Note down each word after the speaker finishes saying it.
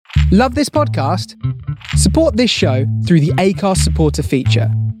Love this podcast? Support this show through the Acast supporter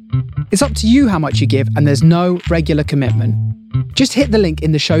feature. It's up to you how much you give, and there's no regular commitment. Just hit the link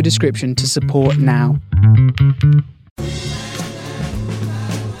in the show description to support now.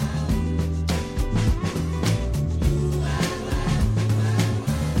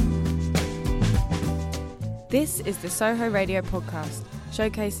 This is the Soho Radio Podcast,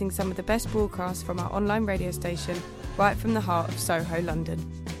 showcasing some of the best broadcasts from our online radio station, right from the heart of Soho, London.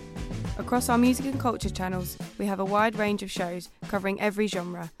 Across our music and culture channels, we have a wide range of shows covering every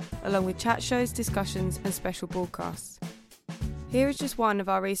genre, along with chat shows, discussions and special broadcasts. Here is just one of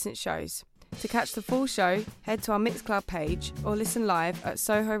our recent shows. To catch the full show, head to our Mixcloud page or listen live at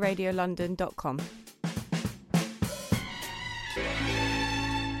sohoradiolondon.com.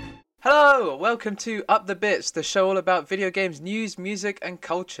 Hello, welcome to Up the Bits, the show all about video games, news, music and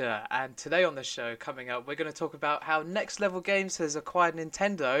culture. And today on the show, coming up, we're going to talk about how Next Level Games has acquired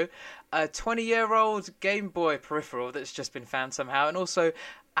Nintendo, a 20-year-old Game Boy peripheral that's just been found somehow, and also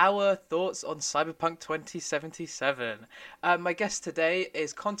our thoughts on Cyberpunk 2077. My guest today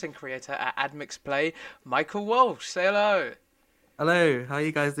is content creator at Admix Play, Michael Walsh. Say hello. Hello, how are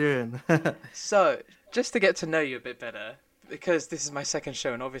you guys doing? So, just to get to know you a bit better, because this is my second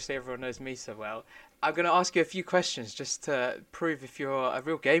show and obviously everyone knows me so well, I'm going to ask you a few questions just to prove if you're a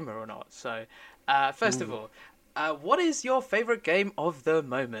real gamer or not. So, first of all, what is your favourite game of the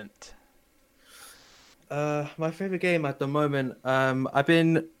moment? My favourite game at the moment, I've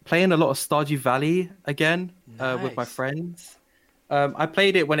been playing a lot of Stardew Valley again with my friends. I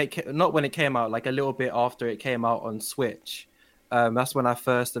played it not when it came out, like a little bit after it came out on Switch. That's when I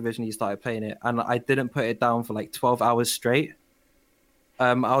first originally started playing it, and I didn't put it down for like 12 hours straight.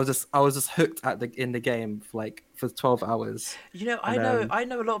 I was just hooked in the game for 12 hours. You know, I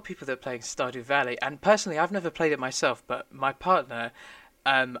know a lot of people that are playing Stardew Valley, and personally, I've never played it myself, but my partner,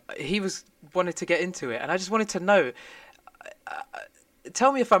 he wanted to get into it, and I just wanted to know.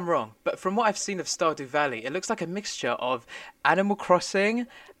 Tell me if I'm wrong, but from what I've seen of Stardew Valley, it looks like a mixture of Animal Crossing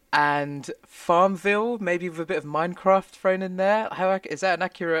and Farmville, maybe with a bit of Minecraft thrown in there. Is that an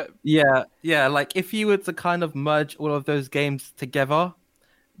accurate? Yeah. Like if you were to kind of merge all of those games together,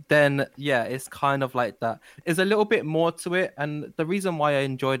 then yeah, it's kind of like that. There's a little bit more to it, and the reason why I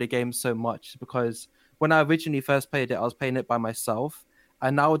enjoy the game so much is because when I originally first played it, I was playing it by myself,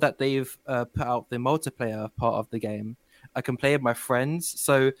 and now that they've put out the multiplayer part of the game, I can play with my friends.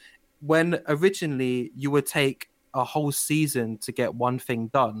 So when originally you would take a whole season to get one thing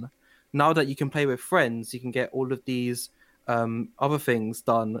done, now that you can play with friends, you can get all of these other things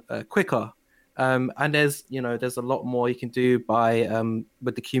done quicker. And there's a lot more you can do by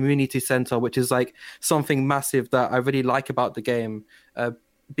with the community center, which is like something massive that I really like about the game.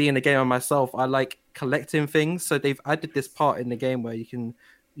 Being a gamer myself, I like collecting things, so they've added this part in the game where you can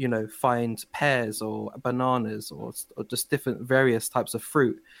find pears or bananas or just different various types of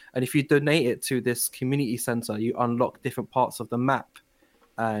fruit, and if you donate it to this community center, you unlock different parts of the map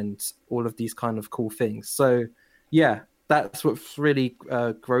and all of these kind of cool things. So yeah, that's what's really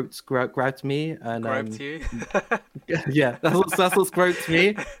grabbed me, and grabbed you. Yeah, that's what's grabbed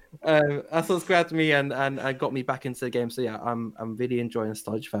me. That's what's grabbed me and got me back into the game. So yeah, I'm really enjoying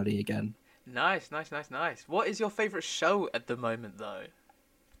Stardew Valley again. Nice. What is your favorite show at the moment, though?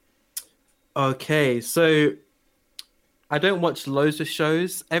 Okay, so I don't watch loads of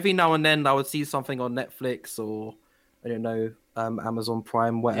shows. Every now and then I would see something on Netflix or I don't know, Amazon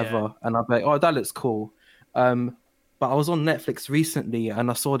Prime, whatever, and I'd be like, oh, that looks cool. But I was on Netflix recently and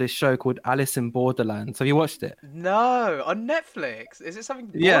I saw this show called Alice in Borderlands. Have you watched it? No, on Netflix. Is it something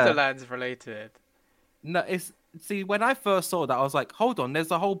Borderlands related? No, see, when I first saw that, I was like, hold on,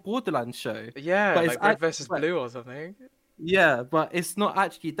 there's a whole Borderlands show. Yeah, but like Red versus Blue or something. Yeah, but it's not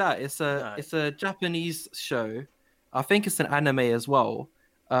actually that. It's a Japanese show. I think it's an anime as well,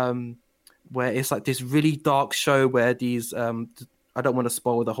 where it's like this really dark show where these I don't want to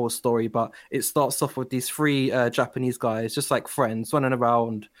spoil the whole story, but it starts off with these three Japanese guys, just like friends, running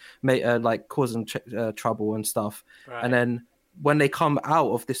around, like causing trouble and stuff. Right. And then when they come out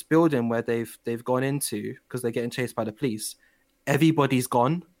of this building where they've gone into, because they're getting chased by the police, everybody's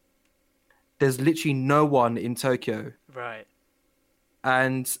gone. There's literally no one in Tokyo. Right.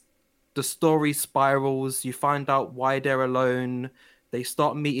 And the story spirals. You find out why they're alone. They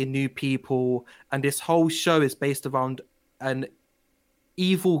start meeting new people. And this whole show is based around an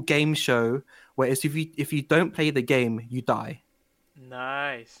evil game show where if you don't play the game, you die.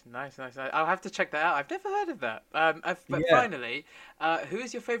 Nice. I'll have to check that out. I've never heard of that. But finally, who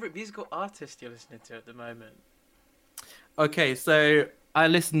is your favorite musical artist you're listening to at the moment? Okay, so I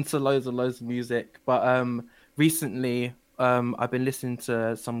listen to loads of music, but recently I've been listening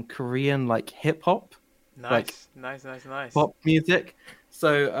to some Korean like hip hop, like Nice. pop music.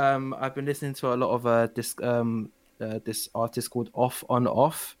 So I've been listening to a lot of this artist called Off on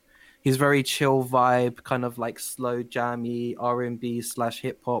Off. He's very chill vibe, kind of like slow jammy R&B /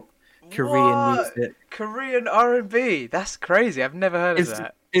 hip hop Korean music. Korean R&B. That's crazy. I've never heard of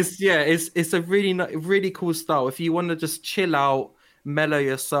that. It's a really cool style. If you want to just chill out, mellow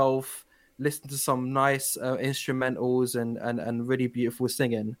yourself, listen to some nice instrumentals and really beautiful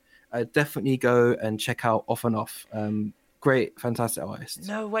singing, definitely go and check out Off and Off. Great, fantastic artist.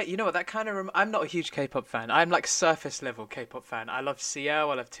 No, wait, you know what? That kind of... I'm not a huge K-pop fan. I'm like surface level K-pop fan. I love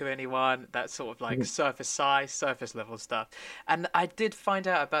CL, I love 2NE1, that sort of like surface level stuff. And I did find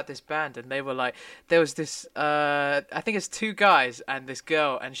out about this band, and they were like... There was this... I think it's 2 guys and this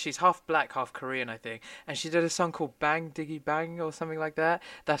girl, and she's half black, half Korean, I think. And she did a song called Bang Diggy Bang or something like that.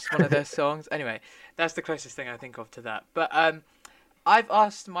 That's one of their songs. Anyway, that's the closest thing I think of to that. But I've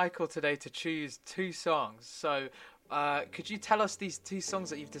asked Michael today to choose 2 songs, so... could you tell us these 2 songs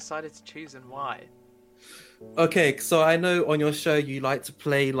that you've decided to choose and why? Okay, so I know on your show you like to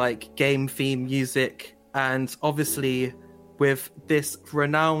play like game theme music, and obviously with this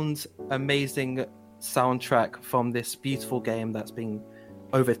renowned, amazing soundtrack from this beautiful game that's been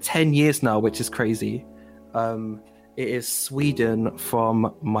over 10 years now, which is crazy. It is Sweden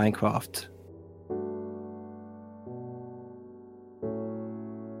from Minecraft.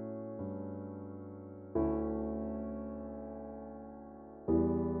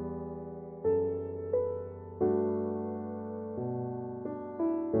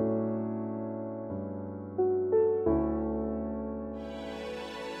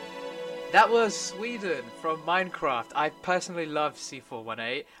 That was Sweden from Minecraft. I personally love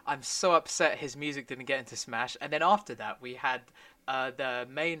C418. I'm so upset his music didn't get into Smash. And then after that, we had the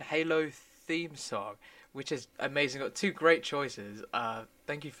main Halo theme song, which is amazing. Got 2 great choices.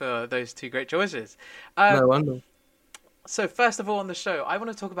 Thank you for those 2 great choices. No wonder. So first of all on the show, I want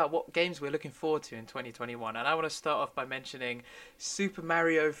to talk about what games we're looking forward to in 2021. And I want to start off by mentioning Super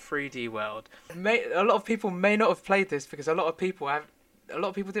Mario 3D World. A lot of people may not have played this because a lot of people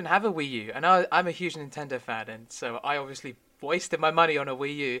didn't have a Wii U, and I'm a huge Nintendo fan, and so I obviously wasted my money on a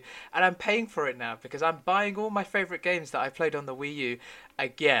Wii U, and I'm paying for it now because I'm buying all my favorite games that I played on the Wii U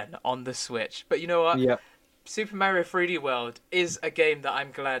again on the Switch. But you know what? Yeah. Super Mario 3D World is a game that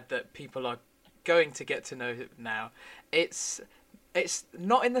I'm glad that people are going to get to know now. It's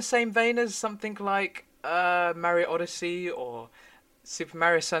not in the same vein as something like Mario Odyssey or Super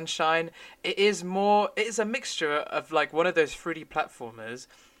Mario Sunshine. It is a mixture of like one of those 3D platformers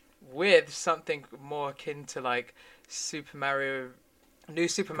with something more akin to like New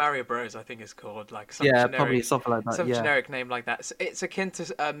Super Mario Bros. I think it's called, like some probably something like that. Some generic name like that. So it's akin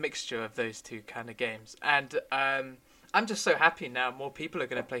to a mixture of those 2 kind of games, and I'm just so happy now more people are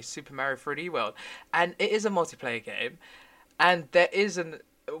going to play Super Mario 3D World, and it is a multiplayer game, and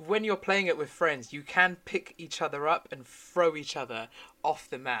when you're playing it with friends, you can pick each other up and throw each other off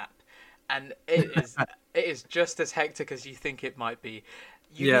the map, and it is just as hectic as you think it might be.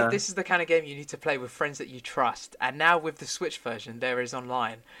 This is the kind of game you need to play with friends that you trust, and now with the Switch version, there is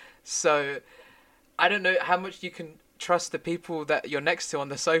online. So I don't know how much you can trust the people that you're next to on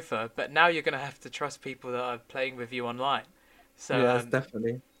the sofa, but now you're going to have to trust people that are playing with you online. So yes,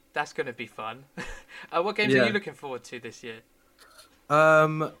 definitely. That's going to be fun. What games are you looking forward to this year?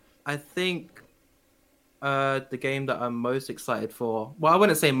 I think the game that I'm most excited for, well, I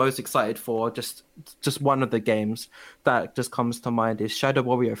wouldn't say most excited for, just one of the games that just comes to mind is Shadow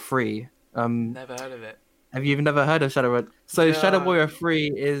Warrior 3. Never heard of it. Have you even never heard of Shadow Warrior? So no. Shadow Warrior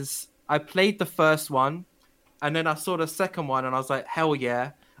 3 is, I played the first one, and then I saw the second one, and I was like, hell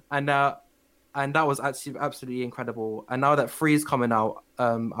yeah. And that was actually absolutely incredible. And now that 3 is coming out,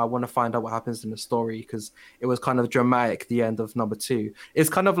 I want to find out what happens in the story, because it was kind of dramatic, the end of number 2. It's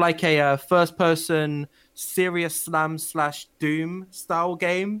kind of like a first-person Serious Slam / Doom style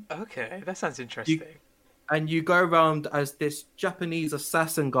game. Okay, that sounds interesting. And you go around as this Japanese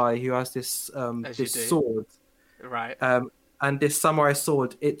assassin guy who has this sword. Right. And this samurai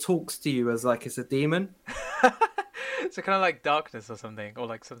sword, it talks to you as like it's a demon. So kind of like Darkness or something, or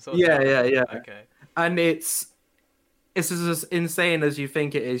like some sort of... Yeah. Okay. And it's as insane as you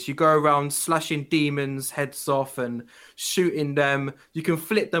think it is. You go around slashing demons' heads off and shooting them. You can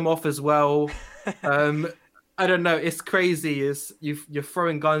flip them off as well. I don't know. It's crazy. You're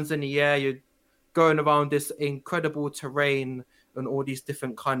throwing guns in the air. You're going around this incredible terrain and all these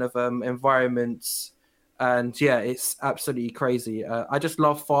different kind of environments. And yeah, it's absolutely crazy. I just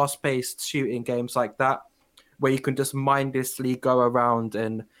love fast-paced shooting games like that, where you can just mindlessly go around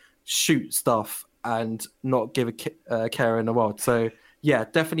and shoot stuff. and not give a care in the world. So yeah,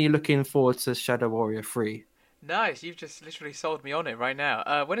 definitely looking forward to Shadow Warrior 3. Nice, you've just literally sold me on it right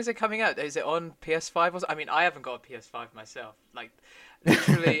now. When is it coming out? Is it on PS5 I mean, I haven't got a PS5 myself. Like,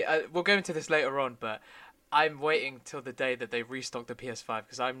 literally, we'll go into this later on, but I'm waiting till the day that they restock the PS5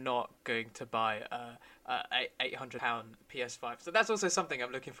 because I'm not going to buy a £800 PS5. So that's also something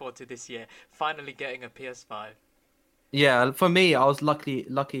I'm looking forward to this year. Finally getting a PS5. Yeah, for me, I was lucky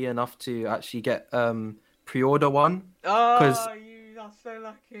enough to actually get pre-order one. Oh, you are so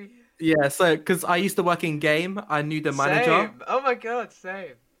lucky. Yeah, so because I used to work in game, I knew the manager. Same. Oh my god,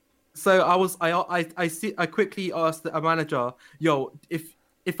 same. So I quickly asked a manager, "Yo,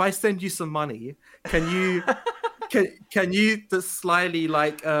 if I send you some money, can you can you just slyly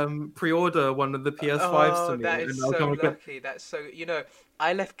like pre-order one of the PS5s to me?" That is and so lucky. That's so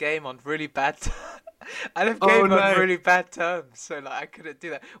I left game on really bad. I left game on really bad terms, so like I couldn't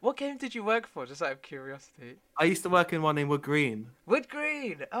do that. What game did you work for? Just out of curiosity. I used to work in one in Wood Green. Wood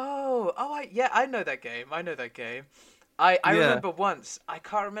Green. I know that game. I remember once. I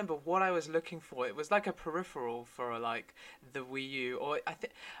can't remember what I was looking for. It was like a peripheral for like the Wii U, or I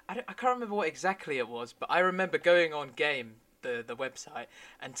can't remember what exactly it was. But I remember going on Game, the website,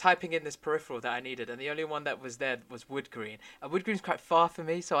 and typing in this peripheral that I needed, and the only one that was there was Wood Green. And Wood Green's quite far for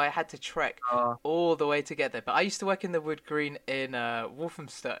me, so I had to trek all the way to get there. But I used to work in the Wood Green in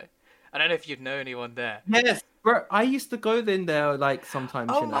Walthamstow. I don't know if you'd know anyone there. Yes, bro. I used to go in there like sometimes.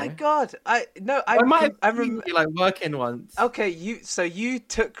 Oh my god! I remember like working once. Okay, you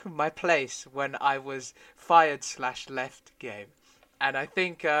took my place when I was fired/left game, and I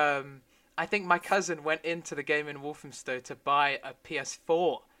think my cousin went into the game in Walthamstow to buy a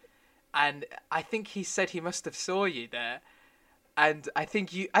PS4, and I think he said he must have saw you there, and I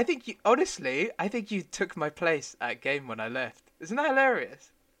think you honestly took my place at game when I left. Isn't that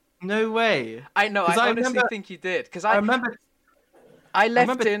hilarious? No way. I know. I honestly think you did because I remember. I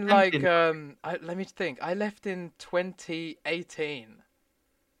left in like let me think. I left in 2018.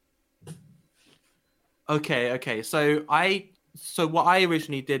 Okay. So what I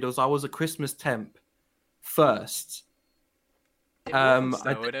originally did was I was a Christmas temp first. In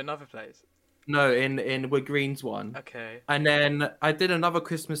in another place. No, in Wood Green's one. Okay. And then I did another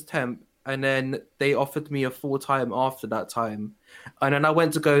Christmas temp, and then they offered me a full-time after that time. And then I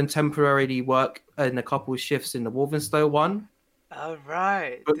went to go and temporarily work in a couple of shifts in the Walthamstow one. Oh,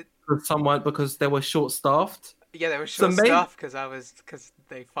 right. Because they were short-staffed. Yeah, they were short-staffed because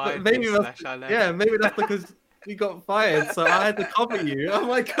they fired me / I left. Yeah, maybe that's because you got fired, so I had to cover you. Oh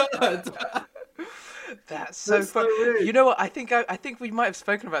my god. That's so funny. You know what? I think we might have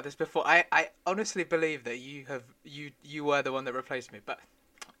spoken about this before. I honestly believe that you were the one that replaced me. But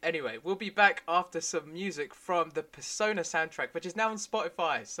anyway, we'll be back after some music from the Persona soundtrack, which is now on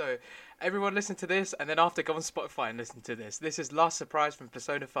Spotify. So everyone listen to this, and then after go on Spotify and listen to this. This is Last Surprise from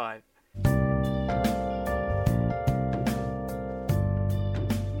Persona 5.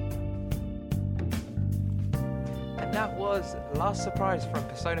 That was Last Surprise from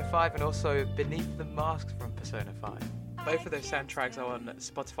Persona 5 and also Beneath the Mask from Persona 5. Both of those soundtracks are on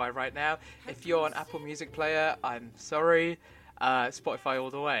Spotify right now. If you're on Apple Music Player, I'm sorry, Spotify all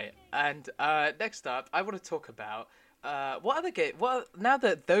the way. And next up, I want to talk about what other game. Well, now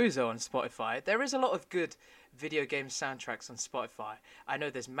that those are on Spotify, there is a lot of good video game soundtracks on Spotify. I know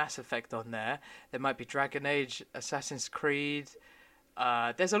there's Mass Effect on there. There might be Dragon Age, Assassin's Creed.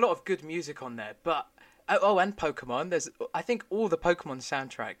 There's a lot of good music on there, but and Pokemon. I think all the Pokemon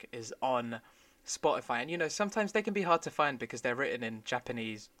soundtrack is on Spotify, and sometimes they can be hard to find because they're written in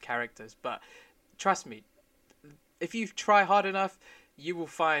Japanese characters. But trust me, if you try hard enough, you will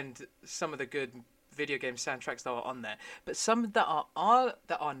find some of the good video game soundtracks that are on there. But some that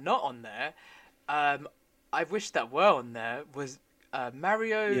are not on there, I wish that were on there was.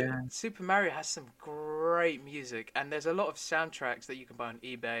 Super Mario has some great music, and there's a lot of soundtracks that you can buy on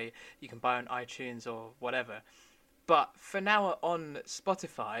eBay, you can buy on iTunes or whatever. But for now on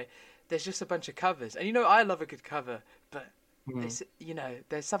Spotify, there's just a bunch of covers, and I love a good cover, but there's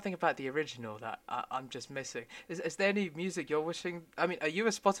something about the original that I'm just missing. Is there any music you're wishing? I mean, are you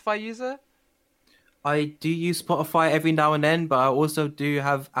a Spotify user? I do use Spotify every now and then, but I also do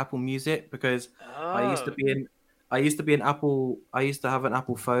have Apple Music because I used to have an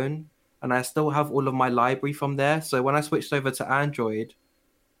Apple phone, and I still have all of my library from there. So when I switched over to Android,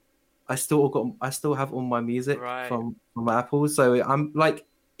 I still have all my music from Apple. So I'm like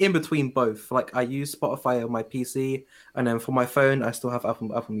in between both. Like I use Spotify on my PC, and then for my phone, I still have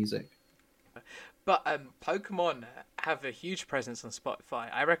Apple Music. But Pokemon have a huge presence on Spotify.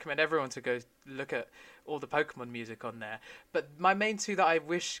 I recommend everyone to go look at all the Pokemon music on there. But my main two that I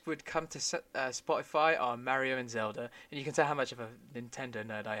wish would come to Spotify are Mario and Zelda. And you can tell how much of a Nintendo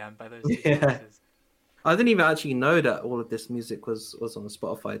nerd I am by those two Yeah. choices. I didn't even actually know that all of this music was on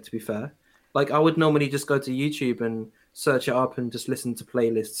Spotify, to be fair. Like, I would normally just go to YouTube and search it up and just listen to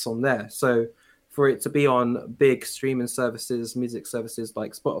playlists on there. So for it to be on big streaming services, music services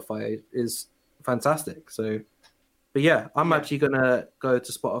like Spotify is fantastic. So, but yeah, I'm actually going to go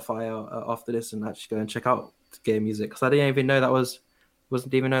to Spotify after this and actually go and check out game music, because I didn't even know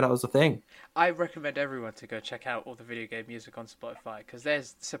wasn't even know that was a thing. I recommend everyone to go check out all the video game music on Spotify, because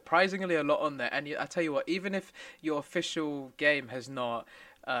there's surprisingly a lot on there. And I tell you what, even if your official game has not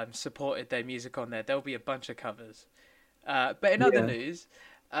supported their music on there, there'll be a bunch of covers. But in other news,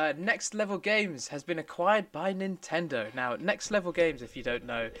 Next Level Games has been acquired by Nintendo. Now, Next Level Games, if you don't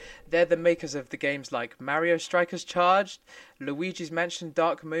know, they're the makers of the games like Mario Strikers Charged, Luigi's Mansion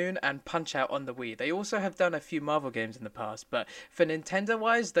Dark Moon, and Punch-Out on the Wii. They also have done a few Marvel games in the past, but for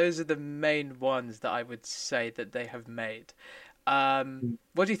Nintendo-wise, those are the main ones that I would say that they have made.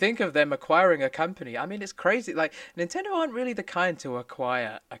 What do you think of them acquiring a company? I mean, it's crazy. Like, Nintendo aren't really the kind to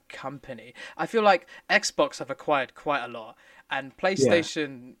acquire a company. I feel like Xbox have acquired quite a lot, and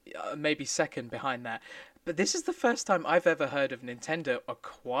PlayStation maybe second behind that. But this is the first time I've ever heard of Nintendo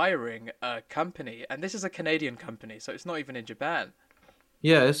acquiring a company, and this is a Canadian company, so it's not even in Japan.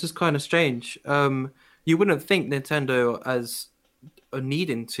 Yeah, this is kind of strange. You wouldn't think Nintendo as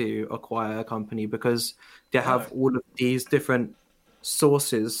needing to acquire a company, because they have all of these different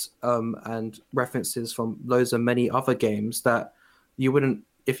sources and references from loads of many other games that you wouldn't,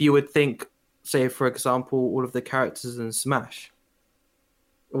 if you would think, say for example, all of the characters in Smash,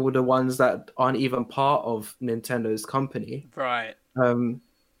 all the ones that aren't even part of Nintendo's company, right?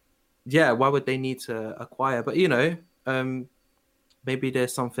 Yeah, why would they need to acquire? But maybe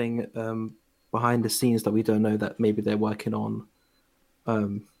there's something behind the scenes that we don't know that maybe they're working on.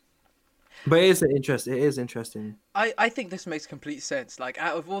 But it is interesting. I think this makes complete sense. Like,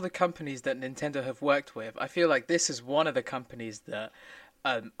 out of all the companies that Nintendo have worked with, I feel like this is one of the companies that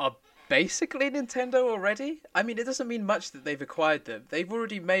are basically Nintendo already. I mean, it doesn't mean much that they've acquired them. They're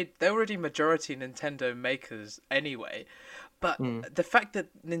already majority Nintendo makers anyway. But the fact that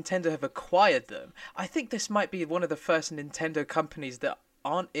Nintendo have acquired them, I think this might be one of the first Nintendo companies that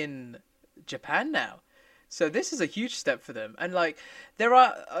aren't in Japan now. So this is a huge step for them. And like, there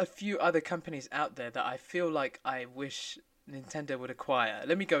are a few other companies out there that I feel like I wish Nintendo would acquire.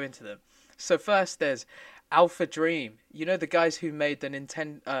 Let me go into them. So first there's Alpha Dream. You know, the guys who made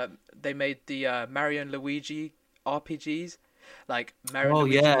the they made the Mario and Luigi RPGs, like Mario and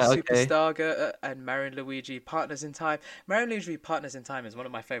Luigi Superstar and Mario and Luigi Partners in Time. Mario and Luigi Partners in Time is one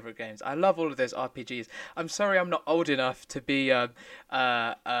of my favorite games. I love all of those RPGs. I'm sorry I'm not old enough to be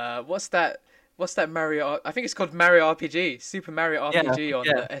what's that Mario? I think it's called Mario RPG, Super Mario RPG on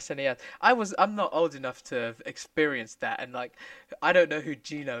the SNES. I'm not old enough to have experienced that, and like, I don't know who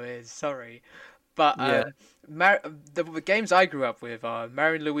Gino is. Sorry, but the games I grew up with are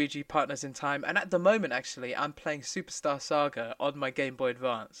Mario and Luigi Partners in Time, and at the moment, actually, I'm playing Superstar Saga on my Game Boy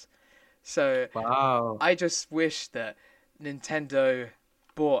Advance. So I just wish that Nintendo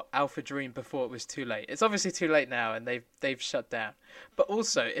bought Alpha Dream before it was too late. It's obviously too late now, and they've shut down. But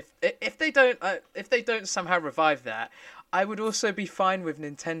also, if they don't somehow revive that, I would also be fine with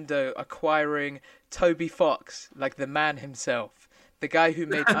Nintendo acquiring Toby Fox, like the man himself, the guy who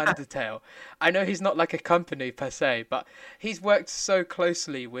made Undertale. I know he's not like a company per se, but he's worked so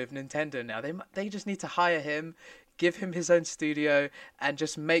closely with Nintendo now. They just need to hire him, give him his own studio, and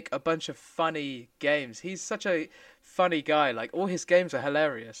just make a bunch of funny games. He's such a funny guy. Like, all his games are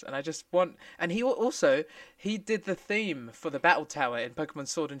hilarious, and I just want. And he did the theme for the Battle Tower in Pokemon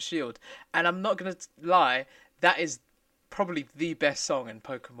Sword and Shield, and I'm not gonna lie, that is probably the best song in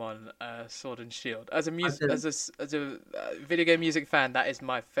Pokemon Sword and Shield. As a video game music fan, that is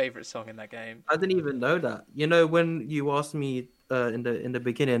my favorite song in that game. I didn't even know that. You know, when you asked me in the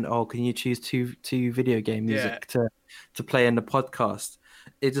beginning, can you choose two video game music to play in the podcast?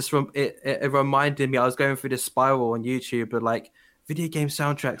 It just it reminded me. I was going through this spiral on YouTube of like video game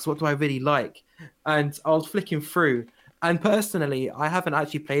soundtracks. What do I really like? And I was flicking through. And personally, I haven't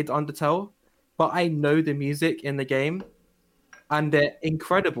actually played Undertale, but I know the music in the game, and they're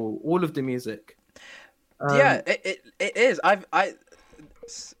incredible. All of the music. It is.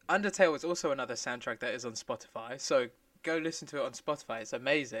 Undertale is also another soundtrack that is on Spotify. So go listen to it on Spotify. It's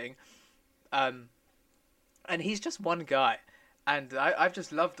amazing. And he's just one guy. And I've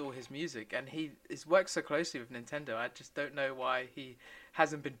just loved all his music, and he's worked so closely with Nintendo. I just don't know why he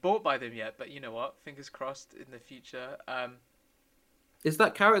hasn't been bought by them yet. But you know what? Fingers crossed in the future. Is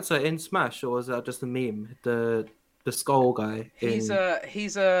that character in Smash, or is that just a meme? The skull guy. He's a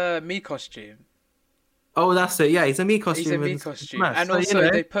Mii costume. Oh, that's it. Yeah, he's a Mii costume. He's a Mii costume, Smash. And so, also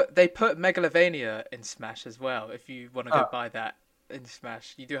they put Megalovania in Smash as well. If you want to go buy that in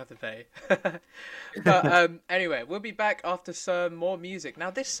Smash, you do have to pay. But anyway, we'll be back after some more music.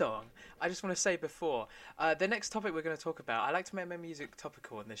 Now, this song, I just want to say before the next topic we're going to talk about. I like to make my music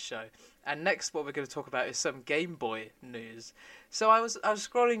topical on this show, and next what we're going to talk about is some Game Boy news. So I was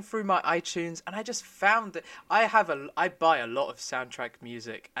scrolling through my iTunes, and I just found that I buy a lot of soundtrack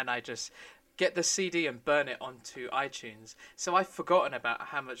music, and I just get the CD and burn it onto iTunes. So I've forgotten about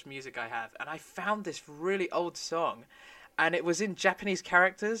how much music I have, and I found this really old song, and it was in Japanese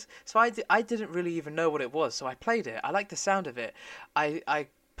characters, so I didn't really even know what it was, so I played it. I liked the sound of it. I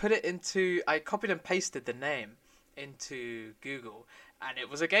copied and pasted the name into Google, and it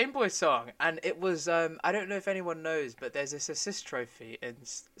was a Game Boy song, and it was, I don't know if anyone knows, but there's this assist trophy in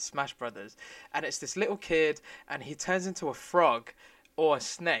Smash Brothers, and it's this little kid, and he turns into a frog or a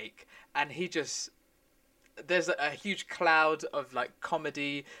snake, and there's a huge cloud of like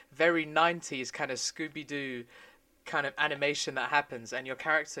comedy, very 90s kind of Scooby-Doo kind of animation that happens, and your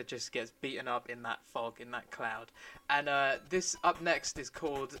character just gets beaten up in that fog, in that cloud. And this up next is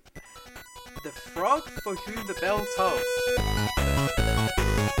called The Frog for Whom the Bell Tolls.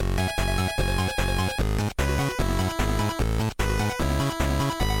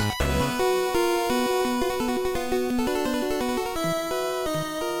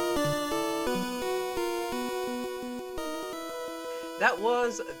 That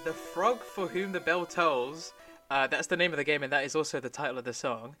was The Frog for Whom the Bell Tolls. That's the name of the game, and that is also the title of the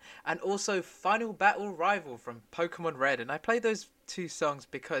song. And also Final Battle Rival from Pokemon Red. And I played those two songs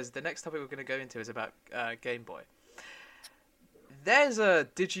because the next topic we're going to go into is about Game Boy. There's a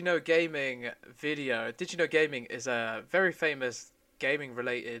Did You Know Gaming video. Did You Know Gaming is a very famous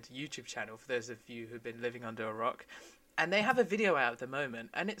gaming-related YouTube channel for those of you who've been living under a rock. And they have a video out at the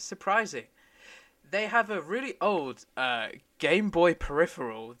moment, and it's surprising. They have a really old Game Boy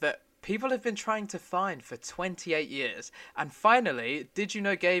peripheral that people have been trying to find for 28 years. And finally, Did You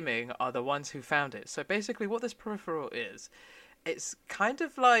Know Gaming are the ones who found it. So basically what this peripheral is, it's kind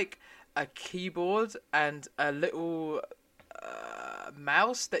of like a keyboard and a little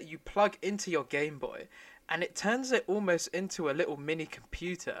mouse that you plug into your Game Boy. And it turns it almost into a little mini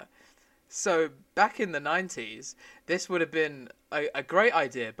computer. So back in the 90s, this would have been a great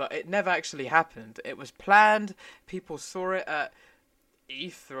idea, but it never actually happened. It was planned. People saw it at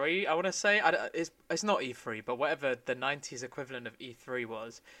E3, I want to say. It's not E3, but whatever the 90s equivalent of E3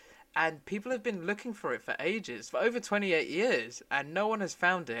 was. And people have been looking for it for ages, for over 28 years, and no one has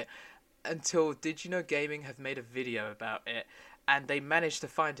found it until Did You Know Gaming have made a video about it, and they managed to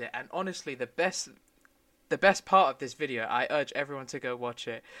find it. And honestly, the best part of this video, I urge everyone to go watch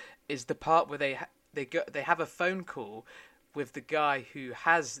it, is the part where they have a phone call with the guy who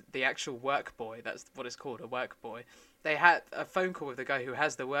has the actual work boy. That's what it's called, a work boy. They had a phone call with the guy who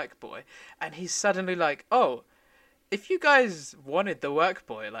has the work boy, and he's suddenly like, "Oh, if you guys wanted the work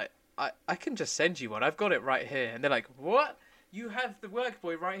boy, like I can just send you one. I've got it right here." And they're like, "What? You have the work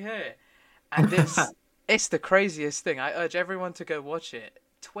boy right here?" And it's the craziest thing. I urge everyone to go watch it.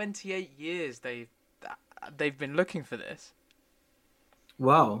 28 years they've been looking for this.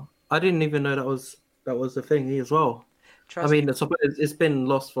 Wow, I didn't even know that was a thing as well. I mean, it's been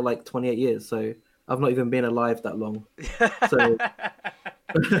lost for like 28 years, so I've not even been alive that long. So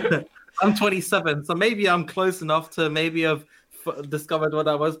I'm 27, so maybe I'm close enough to maybe have discovered what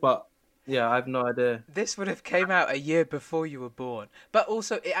that was, but yeah, I have no idea. This would have came out a year before you were born, but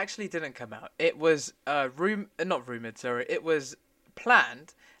also it actually didn't come out. It was not rumored, sorry. It was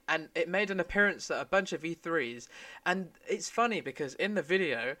planned, and it made an appearance at a bunch of E3s. And it's funny because in the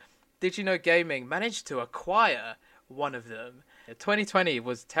video, Did You Know Gaming managed to acquire one of them. 2020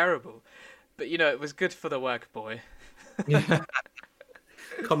 was terrible, but it was good for the work boy. Yeah.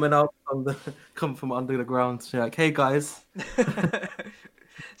 Coming out come from under the ground. So like, hey guys.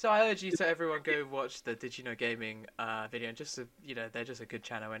 So I urge you to everyone go watch the Did You Know Gaming video, and just they're just a good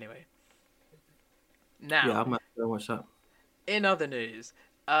channel anyway. Now, yeah, I'm gonna go watch that. In other news,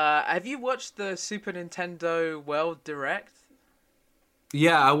 have you watched the Super Nintendo World Direct?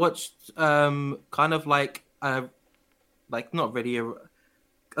 Yeah, I watched kind of like not really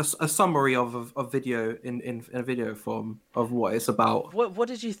a summary of a video in a video form of what it's about. What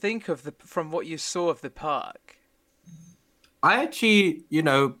did you think of from what you saw of the park? I actually,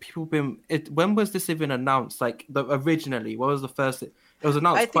 when was this even announced? Like originally, what was the first? It was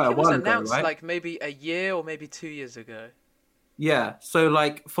announced quite a while ago, right? Like maybe a year or maybe 2 years ago. Yeah, so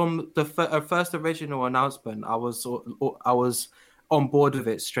like from the first original announcement, I was on board with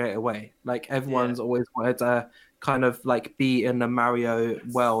it straight away. Like Yeah. everyone's always wanted to kind of like be in the Mario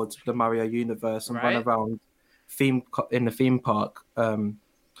world, the Mario universe, and run Right. around in the theme park,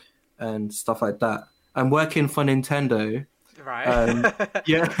 and stuff like that. And working for Nintendo, Right. um,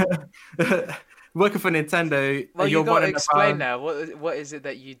 yeah, working for Nintendo, Well, you you're got to running explain around. now. What is it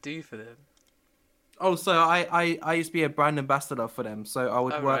that you do for them? Oh, so I used to be a brand ambassador for them. So I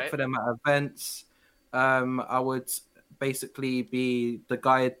would All work right. for them at events. I would basically be the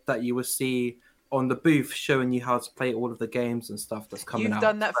guy that you would see on the booth showing you how to play all of the games and stuff that's coming You've out.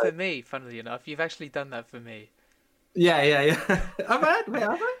 done that So, for me, funnily enough. You've actually done that for me. yeah. Have I? Wait,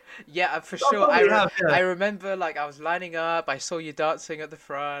 have I? Yeah, for I sure. probably have, I yeah. remember like I was lining up, I saw you dancing at the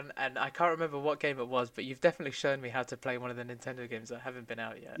front, and I can't remember what game it was, but you've definitely shown me how to play one of the Nintendo games that haven't been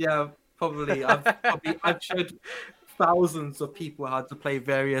out yet. Yeah, probably. I've showed thousands of people how to play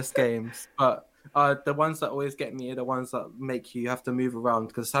various games, but the ones that always get me are the ones that make you have to move around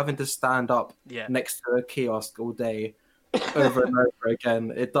because having to stand up Yeah. next to a kiosk all day over and over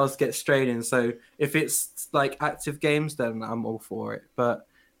again, it does get straining. So if it's like active games, then I'm all for it. But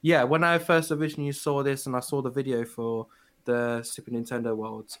yeah, when I first originally saw this and I saw the video for the Super Nintendo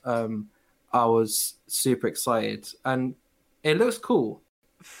World, I was super excited and it looks cool.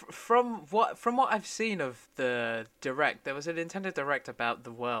 From what I've seen of the direct, there was a Nintendo Direct about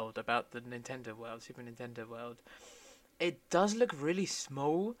the world, about the Nintendo World, Super Nintendo World. It does look really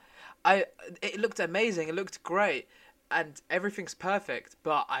small. I It looked amazing. It looked great, and everything's perfect.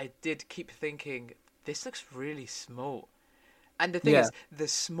 But I did keep thinking this looks really small. And the thing Yeah, is, the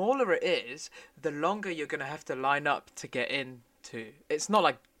smaller it is, the longer you're gonna have to line up to get into. It's not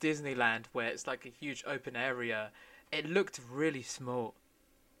like Disneyland where it's like a huge open area. It looked really small.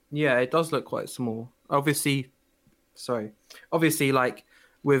 yeah, it does look quite small. Obviously, like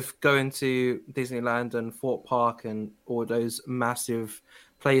with going to Disneyland and Fort Park and all those massive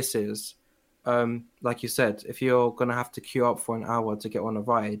places, like you said, if you're gonna have to queue up for an hour to get on a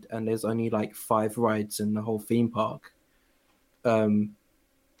ride, and there's only like 5 rides in the whole theme park, um,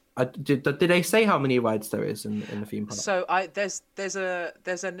 did they say how many rides there is in the theme park? So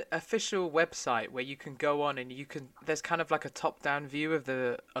there's an official website where you can go on and you can there's kind of like a top down view of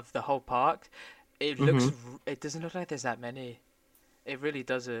the whole park. Hmm. It doesn't look like there's that many. It really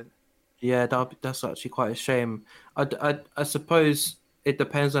doesn't. Yeah, that's actually quite a shame. I suppose it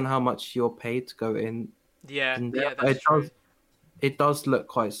depends on how much you're paid to go in there, Yeah, but that's true. it does look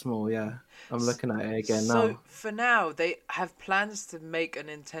quite small. Yeah, I'm looking at it again So now. for now, they have plans to make a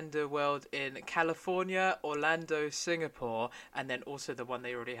Nintendo World in California, Orlando, Singapore, and then also the one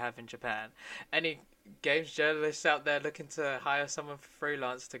they already have in Japan. Any games journalists out there looking to hire someone for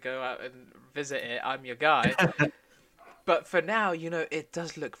freelance to go out and visit it, I'm your guy. But for now, it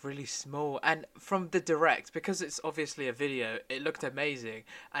does look really small. And from the direct, because it's obviously a video, it looked amazing.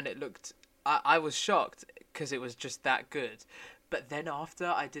 And it looked. I was shocked because it was just that good. But then after,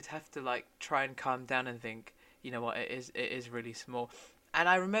 I did have to like try and calm down and think, you know what, it is really small. And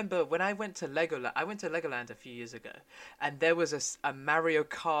I remember when I went to Legoland, I went to Legoland a few years ago, and there was a Mario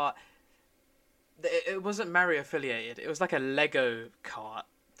Kart. It wasn't Mario affiliated. It was like a Lego Kart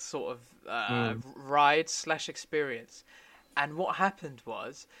sort of Mm. ride slash experience. And what happened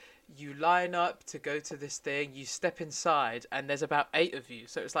was, you line up to go to this thing. You step inside, and there's about 8 of you.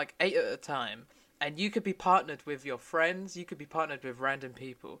 So it's like 8 at a time, and you could be partnered with your friends. You could be partnered with random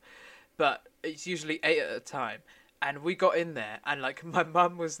people, but it's usually 8 at a time. And we got in there, and like my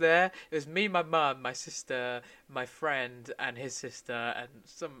mum was there. It was me, my mum, my sister, my friend, and his sister, and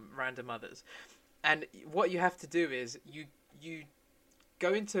some random others. And what you have to do is you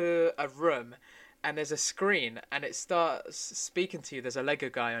go into a room and there's a screen and it starts speaking to you. There's a Lego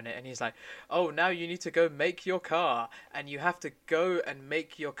guy on it and he's like, "Oh, now you need to go make your car." And you have to go and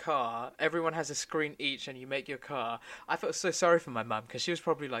make your car. Everyone has a screen each and you make your car. I felt so sorry for my mum because she was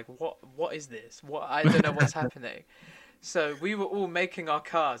probably like, What is this? What I don't know what's happening." So we were all making our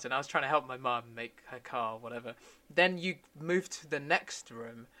cars and I was trying to help my mum make her car, whatever. Then you move to the next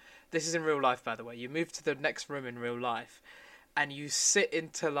room. This is in real life, by the way. You move to the next room in real life and you sit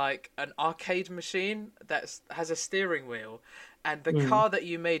into like an arcade machine that has a steering wheel, and the Mm. car that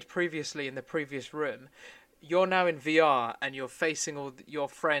you made previously in the previous room, you're now in VR and you're facing all your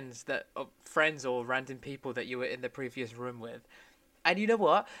friends or random people that you were in the previous room with. And you know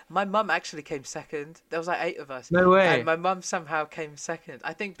what? My mum actually came second. There was like 8 of us, No and way. my mum somehow came second.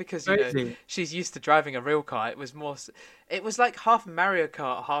 I think because Crazy. she's used to driving a real car. It was more. It was like half Mario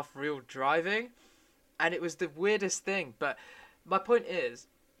Kart, half real driving, and it was the weirdest thing. But my point is,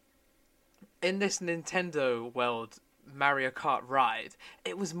 in this Nintendo world Mario Kart ride.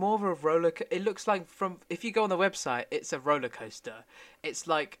 It was more of a It looks like if you go on the website, it's a roller coaster. It's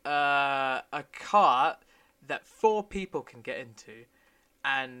like a cart that 4 people can get into,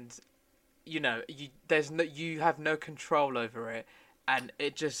 and you have no control over it, and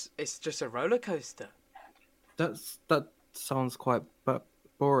it's just a roller coaster. That sounds quite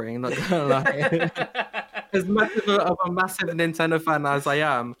boring. Not gonna lie. As much of a massive Nintendo fan as I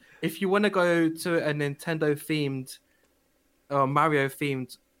am, if you want to go to a Nintendo themed or Mario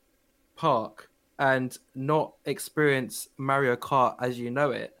themed park and not experience Mario Kart as you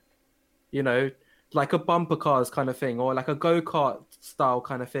know it, like a bumper cars kind of thing, or like a go-kart style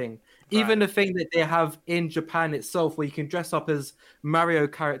kind of thing. Even the thing that they have in Japan itself, where you can dress up as Mario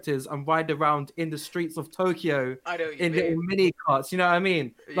characters and ride around in the streets of Tokyo in little mini carts. You know what I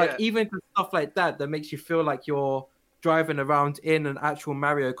mean? Like even stuff like that makes you feel like you're driving around in an actual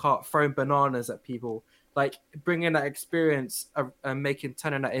Mario Kart, throwing bananas at people. Like bringing that experience and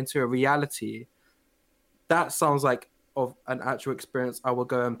turning that into a reality. That sounds like of an actual experience I will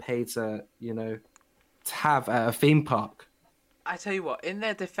go and pay to have at a theme park. I tell you what, in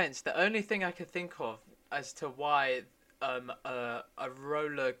their defense, the only thing I could think of as to why a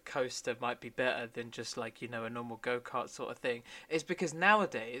roller coaster might be better than just like a normal go-kart sort of thing is because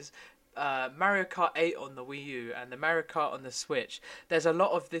nowadays Mario Kart 8 on the Wii U and the Mario Kart on the Switch, there's a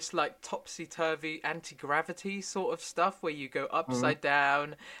lot of this like topsy-turvy anti-gravity sort of stuff where you go upside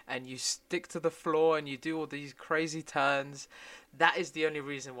down and you stick to the floor and you do all these crazy turns. That is the only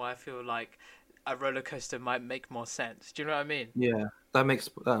reason why I feel like a roller coaster might make more sense. Do you know what I mean? Yeah,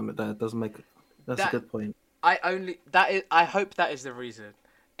 that does make. That's a good point. I hope that is the reason.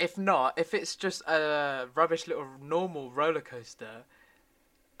 If not, if it's just a rubbish little normal roller coaster,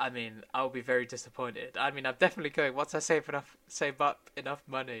 I mean, I'll be very disappointed. I mean, I'm definitely going once I save up enough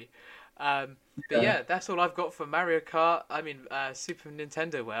money. But yeah, that's all I've got for Mario Kart. I mean, Super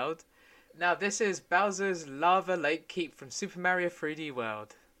Nintendo World. Now this is Bowser's Lava Lake Keep from Super Mario 3D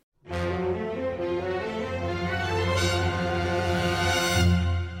World.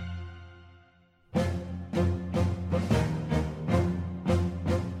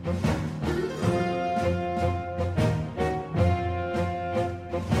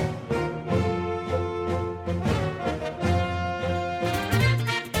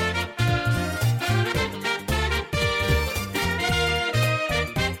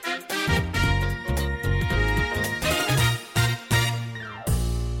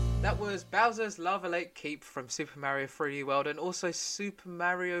 Bowser's Lava Lake Keep from Super Mario 3D World, and also Super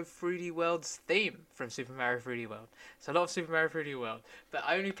Mario 3D World's theme from Super Mario 3D World. It's a lot of Super Mario 3D World, but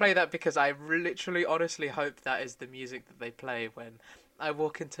I only play that because I literally honestly hope that is the music that they play when I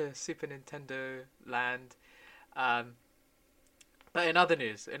walk into Super Nintendo Land. But in other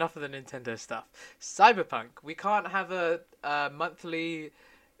news, enough of the Nintendo stuff. Cyberpunk. We can't have a monthly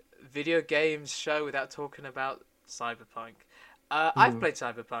video games show without talking about Cyberpunk. I've played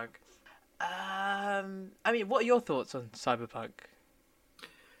Cyberpunk. I mean, what are your thoughts on Cyberpunk?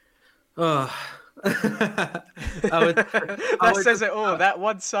 That says it all. That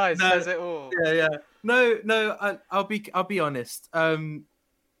one size says it all. Yeah. No. I'll be honest. I'm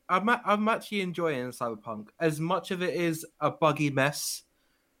actually enjoying Cyberpunk. As much of it is a buggy mess,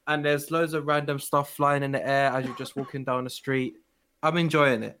 and there's loads of random stuff flying in the air as you're just walking down the street. I'm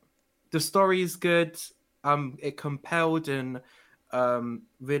enjoying it. The story is good. It compelled and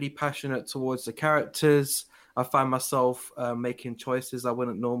really passionate towards the characters. I find myself making choices I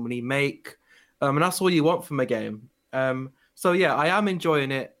wouldn't normally make, and that's all you want from a game. So yeah, I am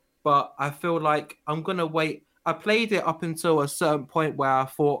enjoying it, but I feel like I'm gonna wait. I played it up until a certain point where I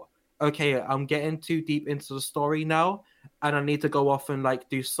thought, okay, I'm getting too deep into the story now, and I need to go off and like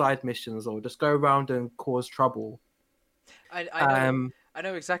do side missions or just go around and cause trouble. I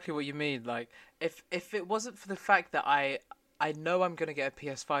know exactly what you mean. Like, if it wasn't for the fact that I know I'm going to get a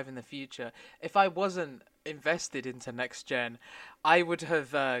PS5 in the future, if I wasn't invested into next gen, I would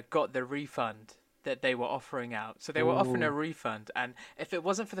have got the refund that they were offering out. So they were offering a refund, and if it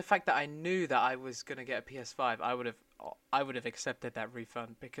wasn't for the fact that I knew that I was going to get a PS5, I would have accepted that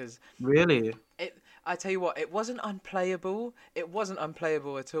refund, because really, I tell you what, it wasn't unplayable. It wasn't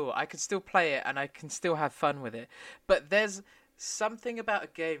unplayable at all. I could still play it and I can still have fun with it. But there's something about a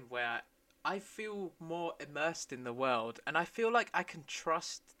game where I feel more immersed in the world, and I feel like I can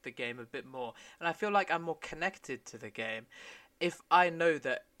trust the game a bit more, and I feel like I'm more connected to the game if I know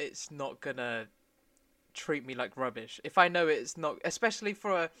that it's not gonna treat me like rubbish. If I know it's not, especially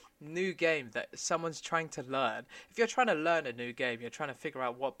for a new game that someone's trying to learn. If you're trying to learn a new game, you're trying to figure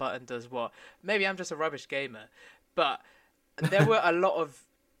out what button does what. Maybe I'm just a rubbish gamer, but there were a lot of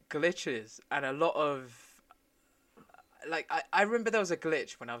glitches and a lot of like I remember there was a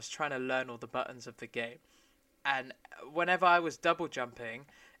glitch when I was trying to learn all the buttons of the game, and whenever I was double jumping,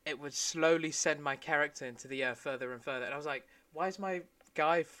 it would slowly send my character into the air further and further, and I was like, why is my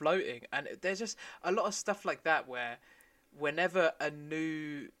guy floating? And there's just a lot of stuff like that where whenever a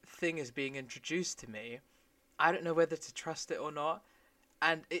new thing is being introduced to me, I don't know whether to trust it or not.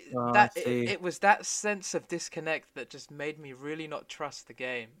 And it was that sense of disconnect that just made me really not trust the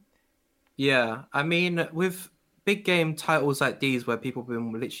game. Yeah, I mean, with big game titles like these, where people have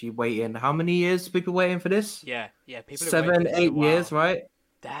been literally waiting, how many years people waiting for this? Yeah, people have 7, waited for this 8 a while. years, right?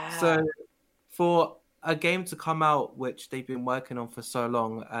 Damn. So for a game to come out which they've been working on for so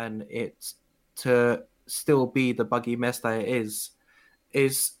long, and it to still be the buggy mess that it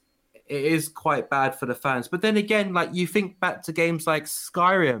is quite bad for the fans. But then again, like, you think back to games like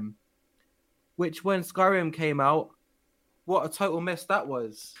Skyrim, which when Skyrim came out, what a total mess that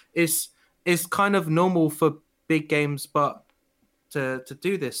was. It's kind of normal for big games, but to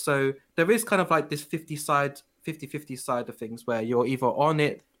do this. So there is kind of like this 50-50 side of things where you're either on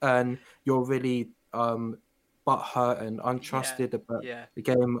it and you're really butthurt and untrusted about the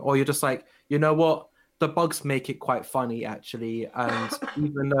game, or you're just like, you know what, the bugs make it quite funny actually, and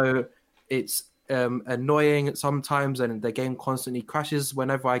even though it's annoying sometimes and the game constantly crashes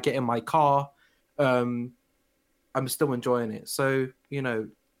whenever I get in my car, I'm still enjoying it. So, you know,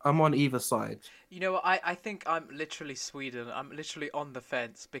 I'm on either side. You know what, I think I'm literally Sweden. I'm literally on the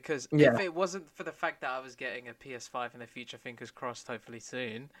fence, because if it wasn't for the fact that I was getting a PS5 in the future, fingers crossed, hopefully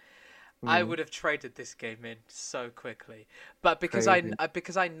soon, I would have traded this game in so quickly. But because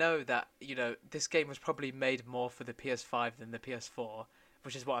I know that, you know, this game was probably made more for the PS5 than the PS4,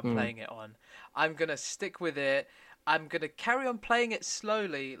 which is what I'm playing it on, I'm going to stick with it. I'm going to carry on playing it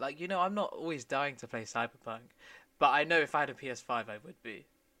slowly. Like, you know, I'm not always dying to play Cyberpunk, but I know if I had a PS5, I would be.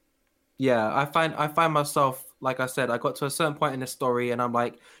 Yeah, I find myself, like I said, I got to a certain point in the story and I'm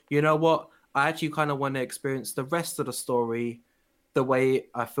like, you know what? I actually kind of want to experience the rest of the story the way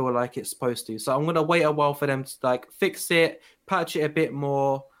I feel like it's supposed to. So I'm going to wait a while for them to like fix it, patch it a bit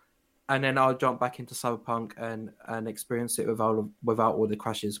more, and then I'll jump back into Cyberpunk and experience it without all the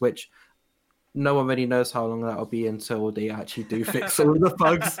crashes, which no one really knows how long that'll be until they actually do fix all the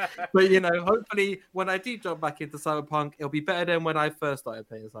bugs. But, you know, hopefully when I do jump back into Cyberpunk, it'll be better than when I first started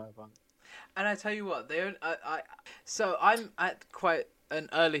playing Cyberpunk. And I tell you what, so I'm at quite an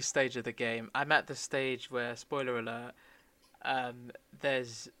early stage of the game. I'm at the stage where, spoiler alert,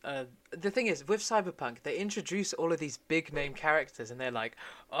 there's the thing is, with Cyberpunk, they introduce all of these big name characters and they're like,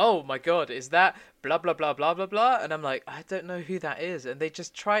 oh my god, is that blah blah blah blah blah blah, and I'm like, I don't know who that is, and they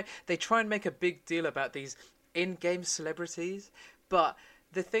try and make a big deal about these in-game celebrities. But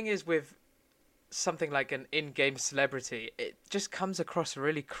the thing is, with something like an in-game celebrity, it just comes across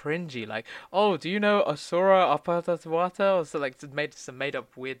really cringy, like, oh, do you know Asura Apatatwata, or so, like, some made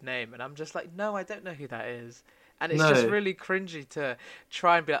up weird name, and I'm just like, no, I don't know who that is. And it's just really cringy to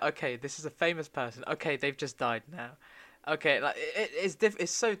try and be like, okay, this is a famous person. Okay, they've just died now. Okay, like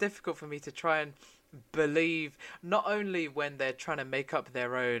it's so difficult for me to try and believe, not only when they're trying to make up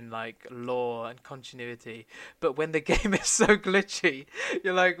their own like lore and continuity, but when the game is so glitchy.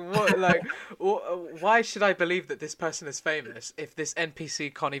 You're like, what? Like, why should I believe that this person is famous if this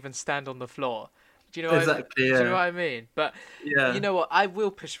NPC can't even stand on the floor? Do you know exactly? Do you know what I mean? But yeah, you know what? I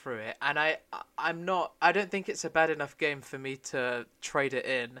will push through it, and I don't think it's a bad enough game for me to trade it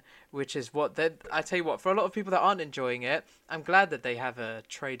in. Which is what I tell you what, for a lot of people that aren't enjoying it, I'm glad that they have a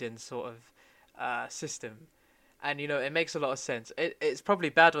trade-in sort of system, and you know, it makes a lot of sense. It's probably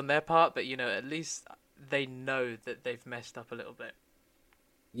bad on their part, but you know, at least they know that they've messed up a little bit.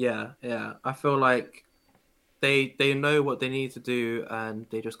 Yeah. I feel like they know what they need to do, and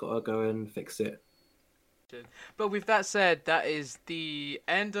they just gotta go and fix it. But with that said, that is the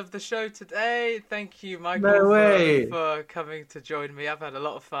end of the show today. Thank you, Michael, for coming to join me. I've had a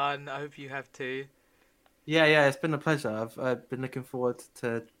lot of fun. I hope you have too. Yeah, it's been a pleasure. I've been looking forward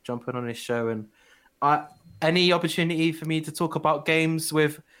to jumping on this show, and any opportunity for me to talk about games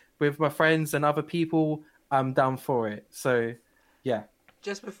with my friends and other people, I'm down for it. So, yeah.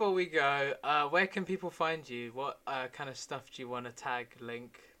 Just before we go, where can people find you? What kind of stuff do you want to tag,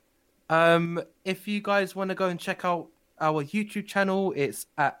 link? If you guys want to go and check out our YouTube channel, it's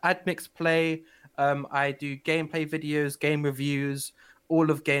at AdMixPlay. I do gameplay videos, game reviews,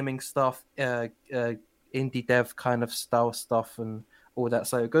 all of gaming stuff, indie dev kind of style stuff and all that.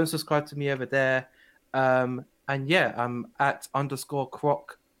 So go and subscribe to me over there. And yeah, I'm at _Croc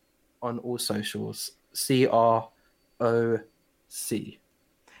on all socials. CROC.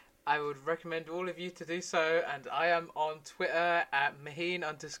 I would recommend all of you to do so, and I am on Twitter at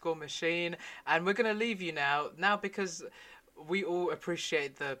Maheen_machine, and we're going to leave you now because we all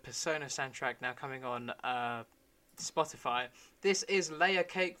appreciate the Persona soundtrack now coming on Spotify. This is Layer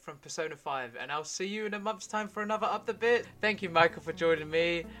Cake from Persona 5, and I'll see you in a month's time for another Up the Bit. Thank you, Michael, for joining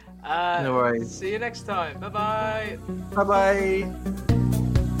me. No worries. See you next time. Bye-bye. Bye-bye.